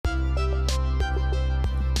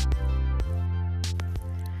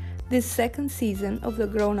This second season of the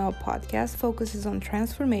Grow Now podcast focuses on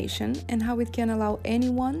transformation and how it can allow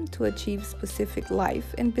anyone to achieve specific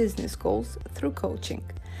life and business goals through coaching.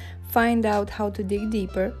 Find out how to dig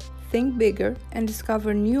deeper, think bigger, and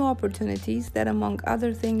discover new opportunities that, among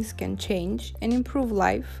other things, can change and improve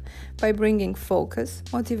life by bringing focus,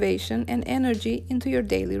 motivation, and energy into your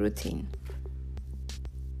daily routine.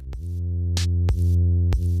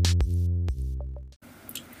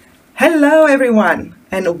 Hello everyone,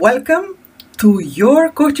 and welcome to Your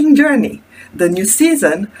Coaching Journey, the new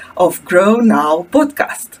season of Grow Now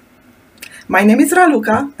podcast. My name is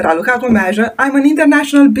Raluca Gomeja. I'm an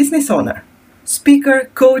international business owner, speaker,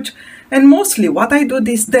 coach, and mostly what I do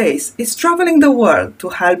these days is traveling the world to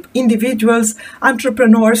help individuals,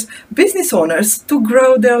 entrepreneurs, business owners to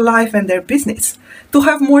grow their life and their business, to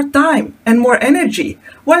have more time and more energy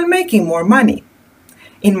while making more money.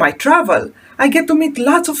 In my travel, I get to meet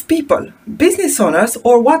lots of people, business owners,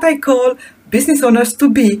 or what I call business owners to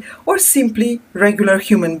be, or simply regular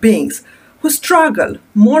human beings, who struggle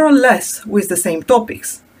more or less with the same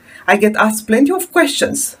topics. I get asked plenty of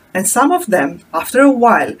questions, and some of them, after a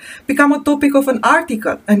while, become a topic of an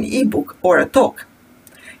article, an ebook, or a talk.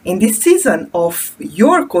 In this season of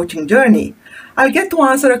Your Coaching Journey, I'll get to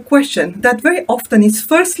answer a question that very often is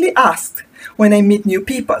firstly asked when I meet new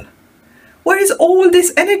people. Where is all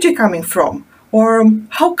this energy coming from? Or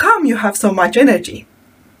how come you have so much energy?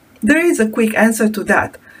 There is a quick answer to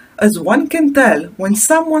that, as one can tell when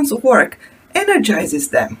someone's work energizes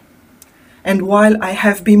them. And while I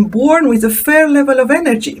have been born with a fair level of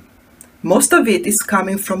energy, most of it is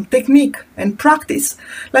coming from technique and practice,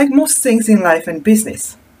 like most things in life and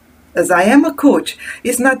business. As I am a coach,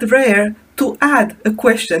 it's not rare to add a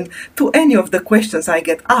question to any of the questions I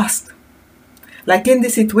get asked. Like in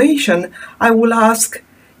this situation, I will ask,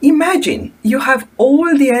 imagine you have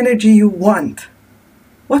all the energy you want.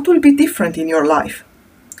 What will be different in your life?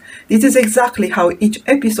 This is exactly how each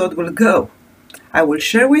episode will go. I will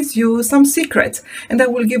share with you some secrets, and I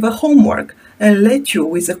will give a homework and let you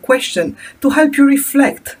with a question to help you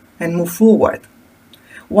reflect and move forward.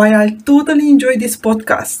 While I totally enjoy this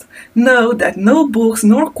podcast, know that no books,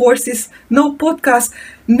 nor courses, no podcasts,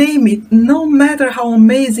 name it, no matter how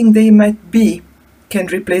amazing they might be, can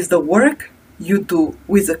replace the work you do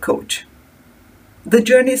with a coach. The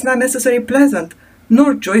journey is not necessarily pleasant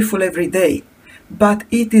nor joyful every day, but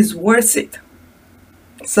it is worth it.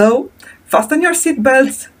 So, fasten your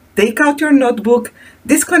seatbelts, take out your notebook,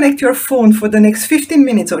 disconnect your phone for the next 15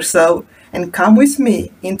 minutes or so, and come with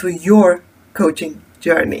me into your coaching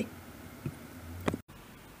journey.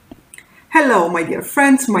 Hello, my dear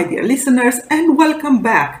friends, my dear listeners, and welcome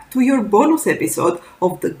back to your bonus episode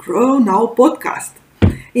of the Grow Now podcast.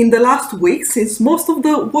 In the last week, since most of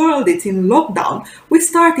the world is in lockdown, we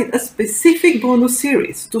started a specific bonus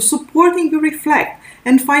series to supporting you reflect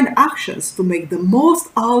and find actions to make the most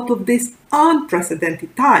out of these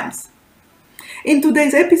unprecedented times. In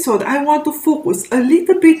today's episode, I want to focus a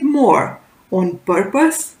little bit more on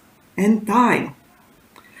purpose and time.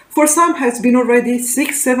 For some, has been already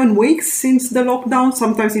 6-7 weeks since the lockdown,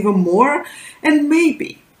 sometimes even more, and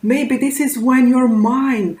maybe this is when your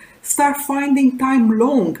mind starts finding time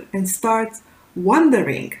long and starts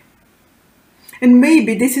wondering. And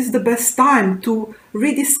maybe this is the best time to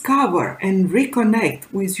rediscover and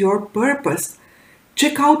reconnect with your purpose.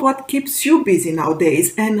 Check out what keeps you busy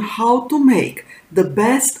nowadays and how to make the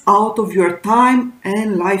best out of your time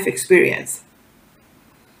and life experience.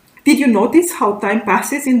 Did you notice how time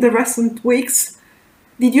passes in the recent weeks?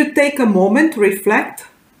 Did you take a moment to reflect?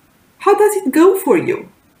 How does it go for you?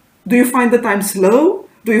 Do you find the time slow?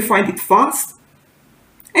 Do you find it fast?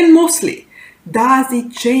 And mostly, does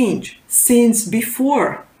it change since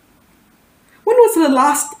before? When was the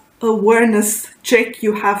last awareness check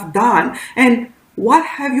you have done, and what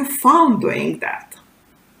have you found doing that?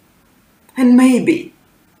 And maybe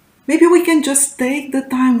we can just take the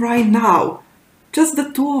time right now, just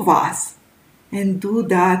the two of us, and do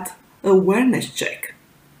that awareness check.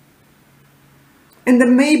 And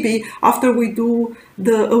then maybe after we do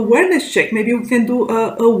the awareness check, maybe we can do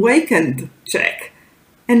an awakened check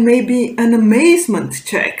and maybe an amazement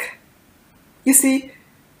check. You see,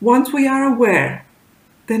 once we are aware,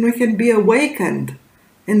 then we can be awakened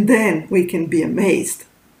and then we can be amazed.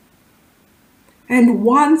 And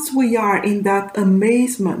once we are in that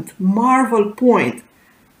amazement, marvel point,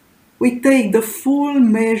 we take the full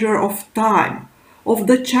measure of time, of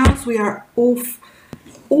the chance we are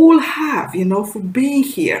all have, for being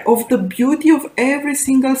here, of the beauty of every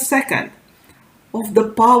single second, of the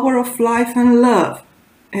power of life and love,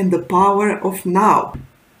 and the power of now.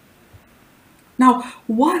 Now,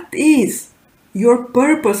 what is your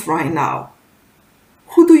purpose right now?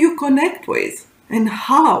 Who do you connect with and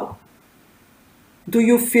how? Do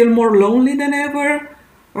you feel more lonely than ever?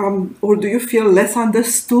 Or do you feel less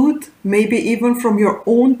understood, maybe even from your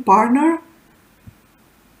own partner?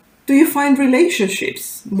 Do you find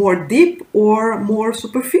relationships more deep or more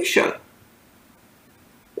superficial?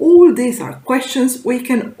 All these are questions we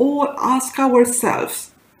can all ask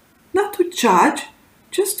ourselves, not to judge,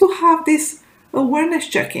 just to have this awareness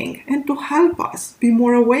checking and to help us be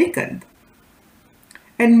more awakened.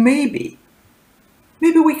 And maybe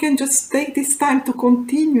we can just take this time to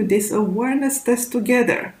continue this awareness test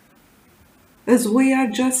together, as we are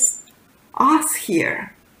just us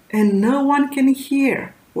here and no one can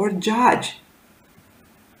hear or judge.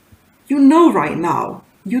 You know right now,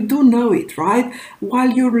 you do know it, right?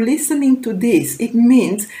 While you're listening to this, it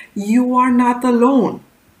means you are not alone.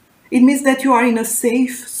 It means that you are in a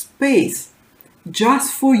safe space,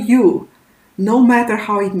 just for you, no matter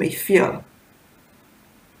how it may feel.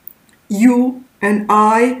 You and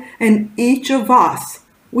I and each of us,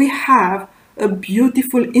 we have a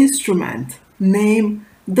beautiful instrument named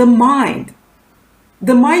the mind.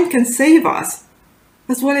 The mind can save us,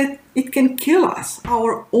 as well as it can kill us,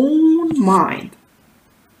 our own mind.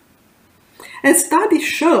 And study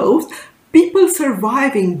shows people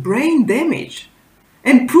surviving brain damage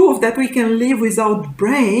and prove that we can live without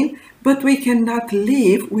brain, but we cannot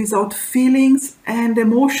live without feelings and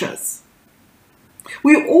emotions.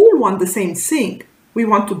 We all want the same thing. We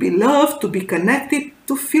want to be loved, to be connected,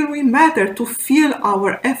 to feel we matter, to feel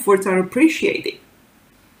our efforts are appreciated.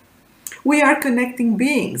 We are connecting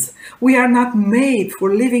beings. We are not made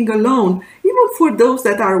for living alone, even for those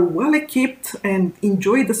that are well equipped and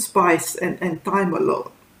enjoy the spice and time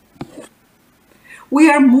alone. We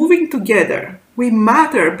are moving together. We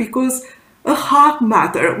matter because a hug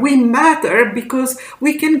matters. We matter because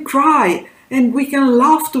we can cry and we can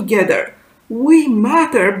laugh together. We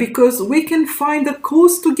matter because we can find a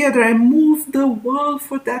cause together and move the world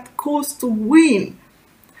for that cause to win.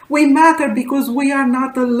 We matter because we are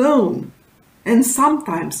not alone. And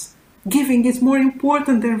sometimes giving is more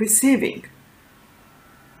important than receiving.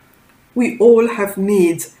 We all have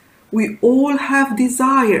needs. We all have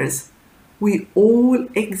desires. We all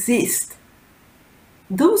exist.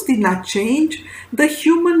 Those did not change. The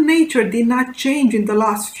human nature did not change in the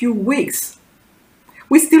last few weeks.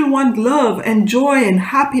 We still want love and joy and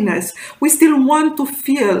happiness. We still want to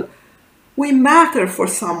feel we matter for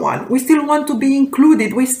someone. We still want to be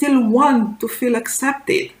included. We still want to feel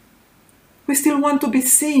accepted. We still want to be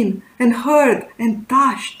seen and heard and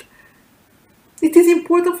touched. It is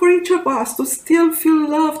important for each of us to still feel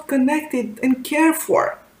loved, connected, and cared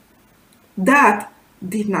for. That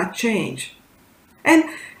did not change. And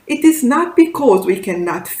it is not because we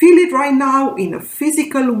cannot feel it right now in a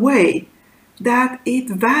physical way that it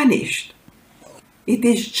vanished. It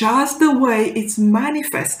is just the way it's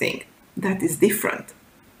manifesting that is different.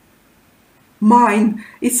 Mind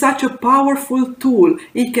is such a powerful tool,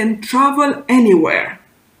 it can travel anywhere.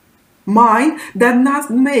 Mind does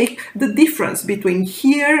not make the difference between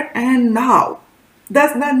here and now,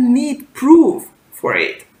 does not need proof for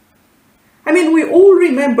it. I mean, we all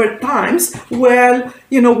remember times while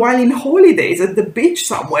in holidays at the beach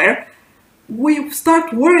somewhere, we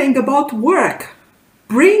start worrying about work,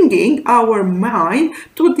 bringing our mind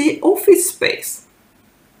to the office space.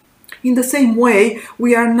 In the same way,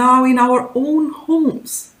 we are now in our own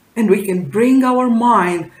homes, and we can bring our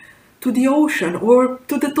mind to the ocean or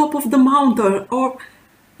to the top of the mountain or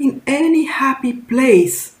in any happy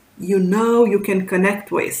place you can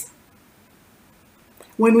connect with.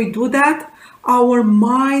 When we do that, our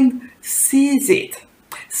mind sees it,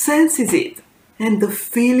 senses it, and the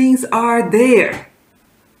feelings are there.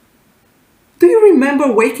 Do you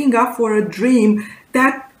remember waking up for a dream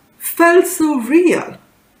that felt so real?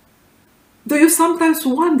 Do you sometimes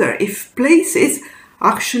wonder if places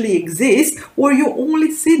actually exist or you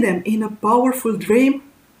only see them in a powerful dream?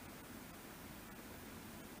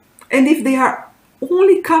 And if they are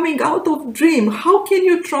only coming out of dream, how can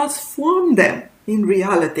you transform them in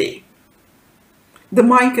reality? The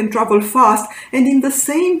mind can travel fast, and in the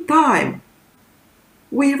same time,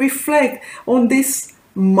 we reflect on this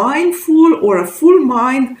mindful or a full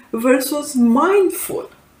mind versus mindful.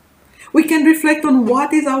 We can reflect on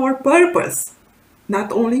what is our purpose,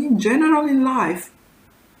 not only in general in life,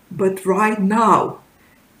 but right now.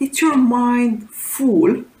 Is your mind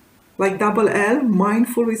full, like double L,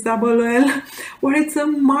 mindful with double L, or it's a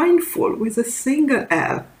mindful with a single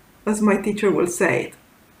L, as my teacher will say it?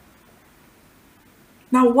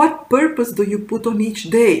 Now, what purpose do you put on each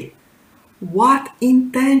day? What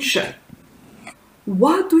intention?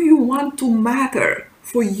 What do you want to matter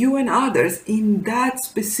for you and others in that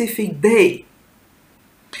specific day?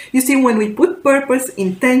 You see, when we put purpose,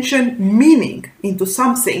 intention, meaning into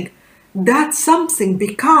something, that something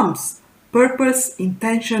becomes purpose,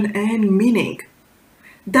 intention, and meaning.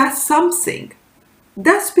 That something,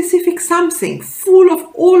 that specific something, full of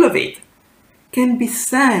all of it, can be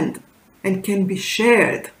sent and can be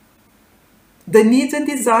shared. The needs and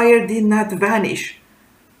desire did not vanish,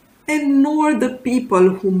 and nor the people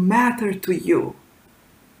who matter to you.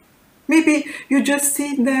 Maybe you just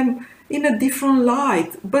see them in a different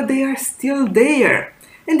light, but they are still there.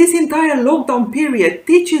 And this entire lockdown period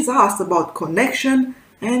teaches us about connection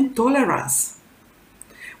and tolerance.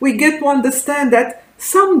 We get to understand that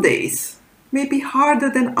some days may be harder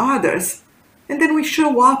than others, and then we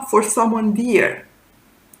show up for someone dear.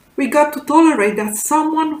 We got to tolerate that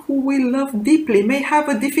someone who we love deeply may have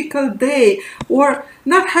a difficult day or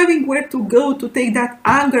not having where to go to take that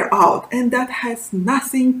anger out, and that has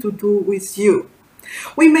nothing to do with you.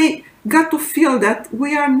 We may got to feel that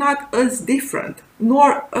we are not as different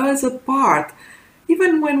nor as apart,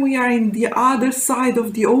 even when we are in the other side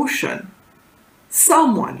of the ocean.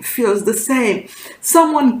 Someone feels the same.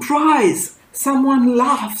 Someone cries. Someone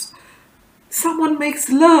laughs. Someone makes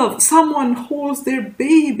love. Someone holds their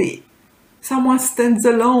baby. Someone stands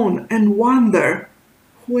alone and wonders,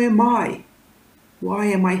 who am I? Why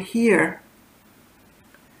am I here?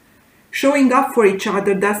 Showing up for each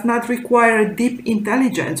other does not require deep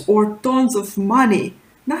intelligence or tons of money,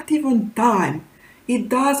 not even time. It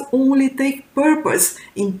does only take purpose,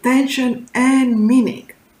 intention, and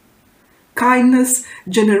meaning. Kindness,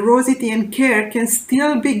 generosity, and care can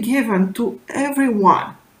still be given to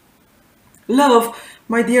everyone. Love,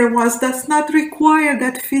 my dear ones, does not require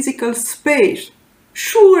that physical space.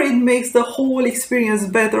 Sure, it makes the whole experience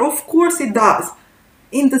better. Of course it does.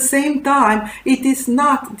 In the same time, it is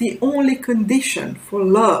not the only condition for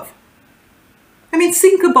love. I mean,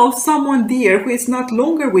 think about someone dear who is not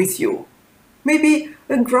longer with you. Maybe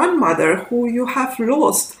a grandmother who you have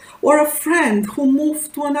lost, or a friend who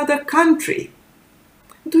moved to another country.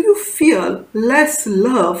 Do you feel less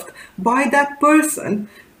loved by that person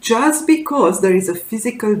just because there is a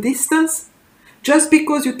physical distance? Just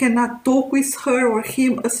because you cannot talk with her or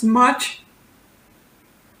him as much?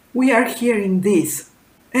 We are hearing this.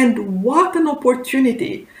 And what an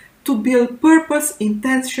opportunity to build purpose,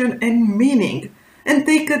 intention, and meaning and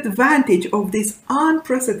take advantage of this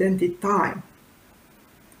unprecedented time.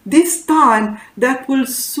 This time that will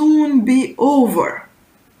soon be over.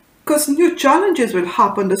 Because new challenges will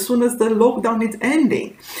happen as soon as the lockdown is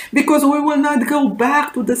ending. Because we will not go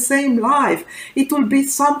back to the same life. It will be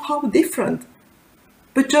somehow different.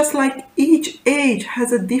 But just like each age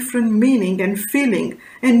has a different meaning and feeling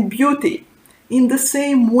and beauty, in the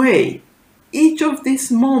same way, each of these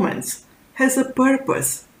moments has a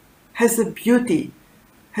purpose, has a beauty,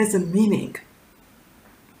 has a meaning.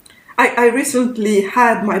 I recently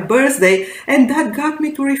had my birthday, and that got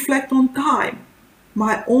me to reflect on time,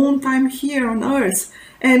 my own time here on earth,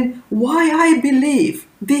 and why I believe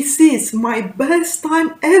this is my best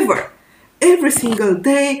time ever, every single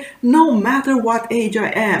day, no matter what age I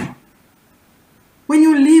am. When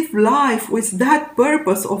you live life with that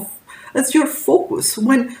purpose as your focus,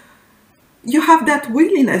 when you have that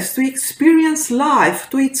willingness to experience life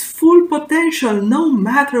to its full potential no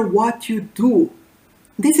matter what you do,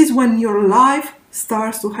 this is when your life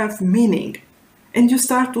starts to have meaning and you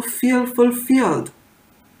start to feel fulfilled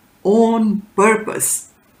on purpose.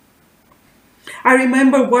 I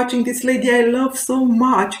remember watching this lady I love so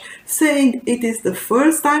much saying, "It is the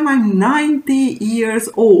first time I'm 90 years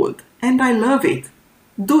old and I love it.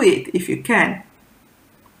 Do it if you can."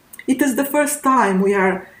 It is the first time we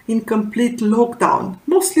are in complete lockdown,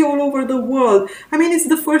 mostly all over the world. I mean, it's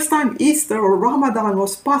the first time Easter or Ramadan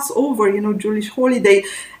was Passover, Jewish holiday,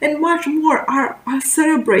 and much more are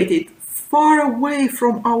celebrated far away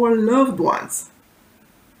from our loved ones.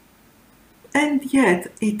 And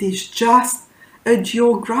yet, it is just a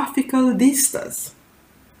geographical distance.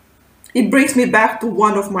 It brings me back to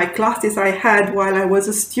one of my classes I had while I was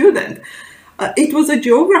a student. It was a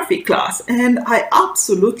geography class, and I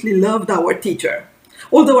absolutely loved our teacher.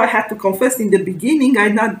 Although I had to confess in the beginning, I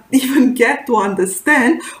did not even get to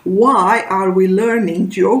understand why are we learning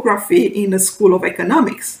geography in a school of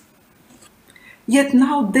economics. Yet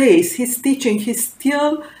nowadays, his teaching, he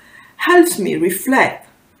still helps me reflect.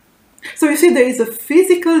 So you see, there is a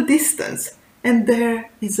physical distance and there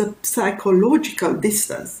is a psychological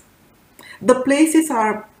distance. The places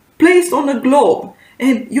are placed on a globe,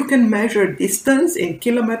 and you can measure distance in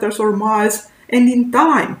kilometers or miles and in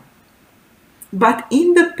time. But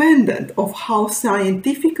independent of how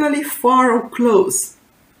scientifically far or close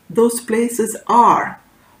those places are,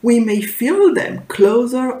 we may feel them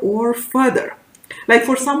closer or further. Like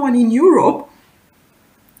for someone in Europe,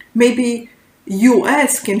 maybe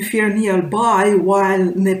US can feel nearby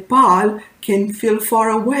while Nepal can feel far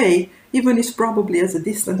away, even if probably as a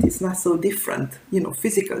distance is not so different,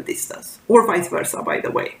 physical distance, or vice versa, by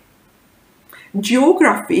the way.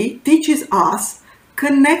 Geography teaches us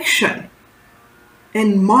connection,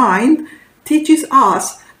 and mind teaches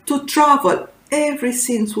us to travel ever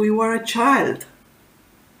since we were a child.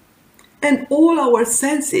 And all our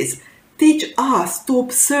senses teach us to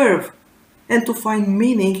observe and to find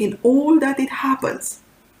meaning in all that it happens.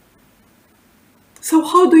 So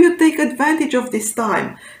how do you take advantage of this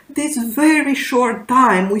time? This very short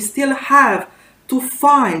time we still have to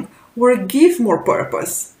find or give more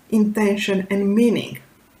purpose, intention, and meaning.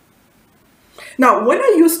 Now, when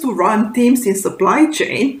I used to run teams in supply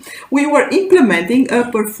chain, we were implementing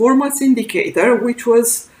a performance indicator which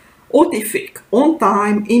was OTIFIC, on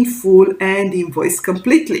time, in full, and invoiced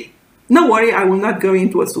completely. No worry, I will not go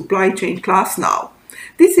into a supply chain class now.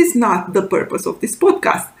 This is not the purpose of this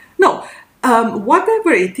podcast. No,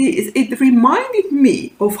 whatever it is, it reminded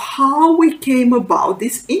me of how we came about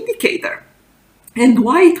this indicator and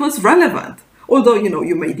why it was relevant. Although,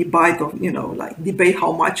 you may debate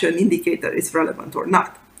how much an indicator is relevant or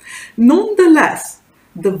not. Nonetheless,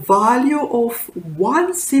 the value of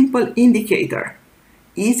one simple indicator,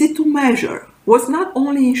 easy to measure, was not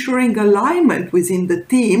only ensuring alignment within the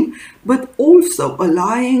team, but also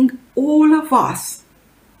allowing all of us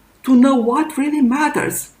to know what really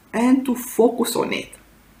matters and to focus on it.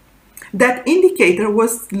 That indicator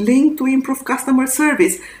was linked to improve customer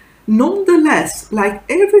service. Nonetheless, like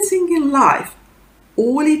everything in life,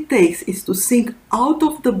 all it takes is to think out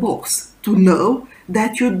of the box to know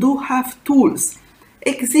that you do have tools,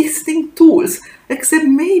 existing tools, except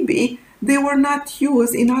maybe they were not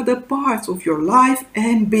used in other parts of your life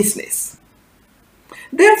and business.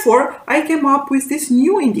 Therefore, I came up with this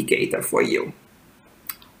new indicator for you.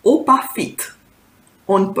 OPA-FIT,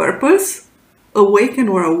 on purpose, awaken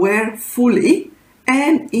or aware fully,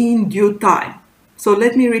 and in due time. So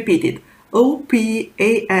let me repeat it.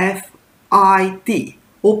 OPAFIT,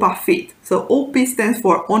 OPA-FIT. So OP stands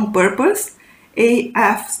for on purpose,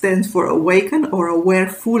 AF stands for awaken or aware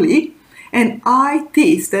fully, and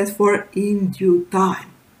IT stands for in due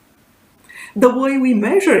time. The way we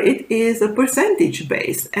measure it is a percentage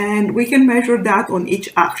based, and we can measure that on each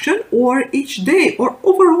action or each day or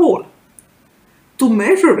overall. To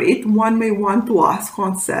measure it, one may want to ask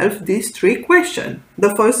oneself these three questions.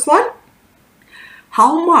 The first one,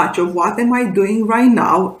 how much of what am I doing right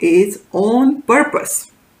now is on purpose?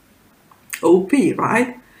 OP,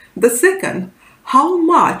 right? The second, how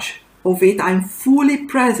much of it I'm fully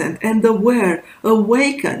present and aware,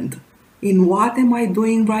 awakened in what am I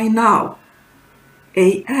doing right now?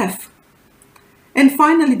 AF. And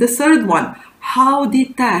finally, the third one, how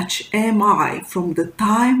detached am I from the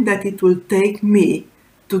time that it will take me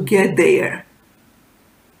to get there?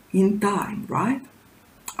 In time, right?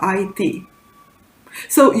 IT.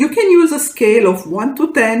 So you can use a scale of 1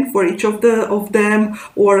 to 10 for each of them,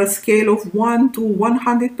 or a scale of 1 to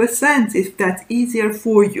 100% if that's easier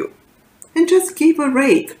for you. And just give a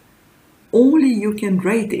rate. Only you can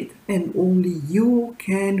rate it, and only you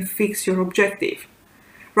can fix your objective.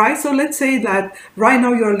 Right? So let's say that right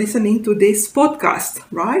now you're listening to this podcast,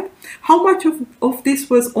 right? How much of this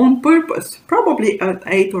was on purpose? Probably an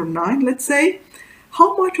 8 or 9, let's say.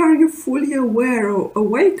 How much are you fully aware or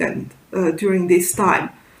awakened during this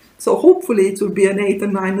time? So hopefully it will be an 8 or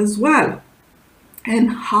 9 as well.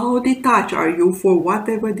 And how detached are you for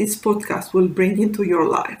whatever this podcast will bring into your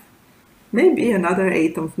life? Maybe another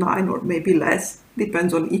 8 or 9 or maybe less,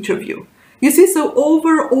 depends on each of you. You see, so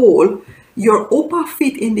overall, your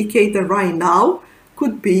OPA-FIT indicator right now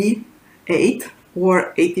could be 8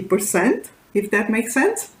 or 80%, if that makes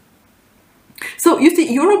sense. So you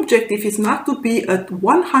see, your objective is not to be at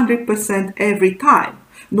 100% every time,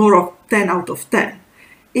 nor of 10 out of 10.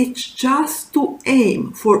 It's just to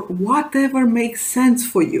aim for whatever makes sense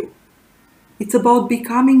for you. It's about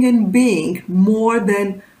becoming and being more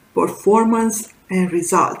than performance and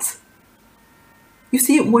results. You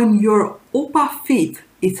see, when your OPA-FIT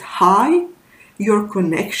is high, your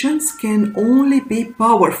connections can only be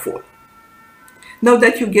powerful. Now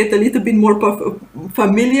that you get a little bit more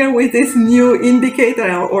familiar with this new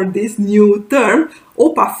indicator or this new term,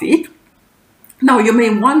 OPA-FIT, now you may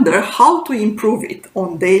wonder how to improve it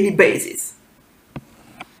on a daily basis.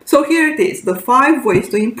 So here it is, the 5 ways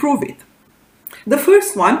to improve it. The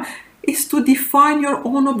first one is to define your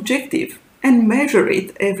own objective. and measure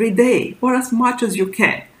it every day or as much as you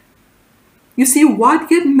can. You see, what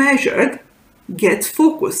gets measured gets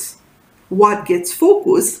focus. What gets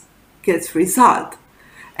focus gets result.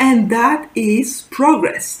 And that is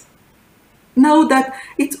progress. Know that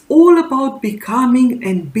it's all about becoming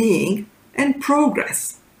and being and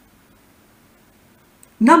progress.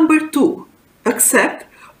 Number 2, accept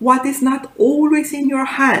what is not always in your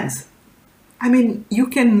hands. You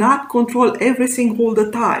cannot control everything all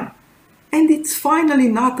the time. And it's finally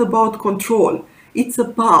not about control. It's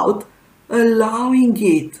about allowing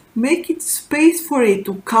it. Make it space for it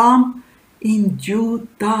to come in due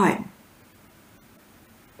time.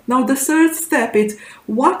 Now the third step is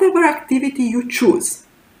whatever activity you choose,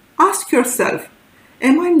 ask yourself,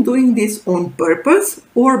 am I doing this on purpose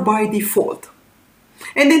or by default?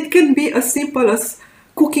 And it can be as simple as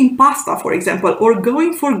cooking pasta, for example, or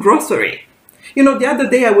going for grocery. The other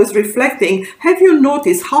day I was reflecting, have you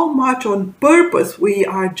noticed how much on purpose we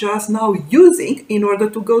are just now using in order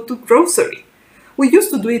to go to grocery? We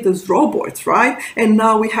used to do it as robots, right? And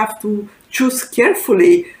now we have to choose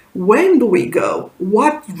carefully, when do we go?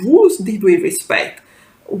 What rules did we respect?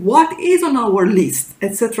 What is on our list,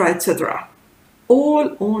 etc., etc.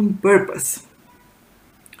 All on purpose.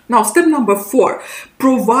 Now, step number 4,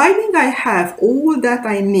 providing I have all that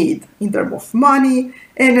I need in terms of money,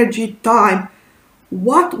 energy, time,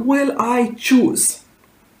 what will I choose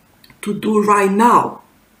to do right now?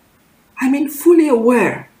 Fully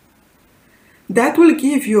aware. That will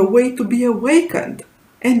give you a way to be awakened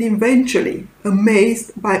and eventually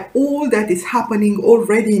amazed by all that is happening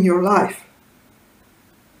already in your life.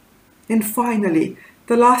 And finally,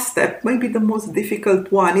 the last step, maybe the most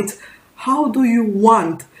difficult one, it's how do you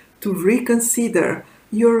want to reconsider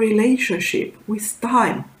your relationship with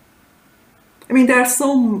time? There are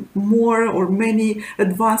so more or many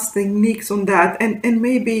advanced techniques on that, and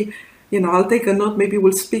maybe, I'll take a note, maybe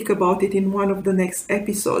we'll speak about it in one of the next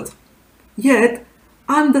episodes. Yet,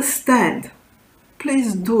 understand,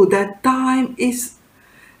 please do, that time is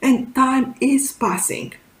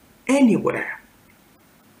passing anywhere.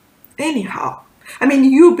 Anyhow.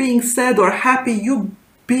 You being sad or happy, you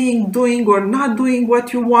doing or not doing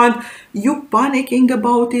what you want, you panicking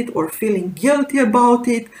about it or feeling guilty about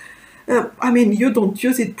it, you don't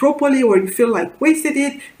use it properly or you feel like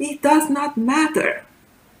wasted it does not matter.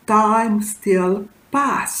 Time still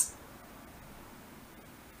passes.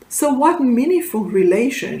 So what meaningful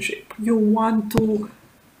relationship you want to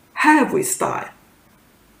have with time?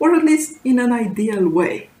 Or at least in an ideal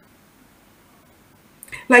way.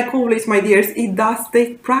 Like always, my dears, it does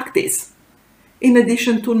take practice in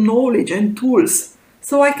addition to knowledge and tools.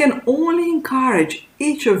 So I can only encourage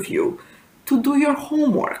each of you to do your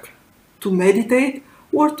homework, to meditate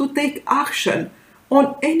or to take action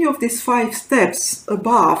on any of these 5 steps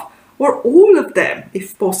above, or all of them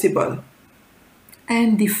if possible,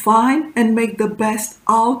 and define and make the best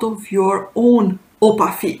out of your own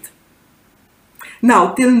OPA fit.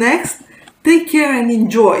 Now, till next, take care and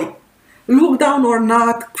enjoy. Lockdown or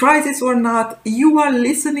not, crisis or not, you are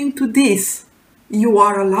listening to this. You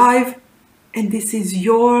are alive, and this is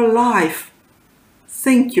your life.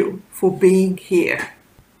 Thank you for being here.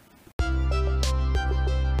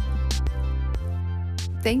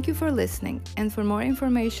 Thank you for listening, and for more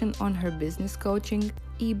information on her business coaching,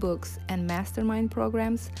 ebooks, and mastermind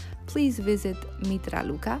programs, please visit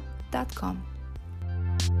mitraluka.com.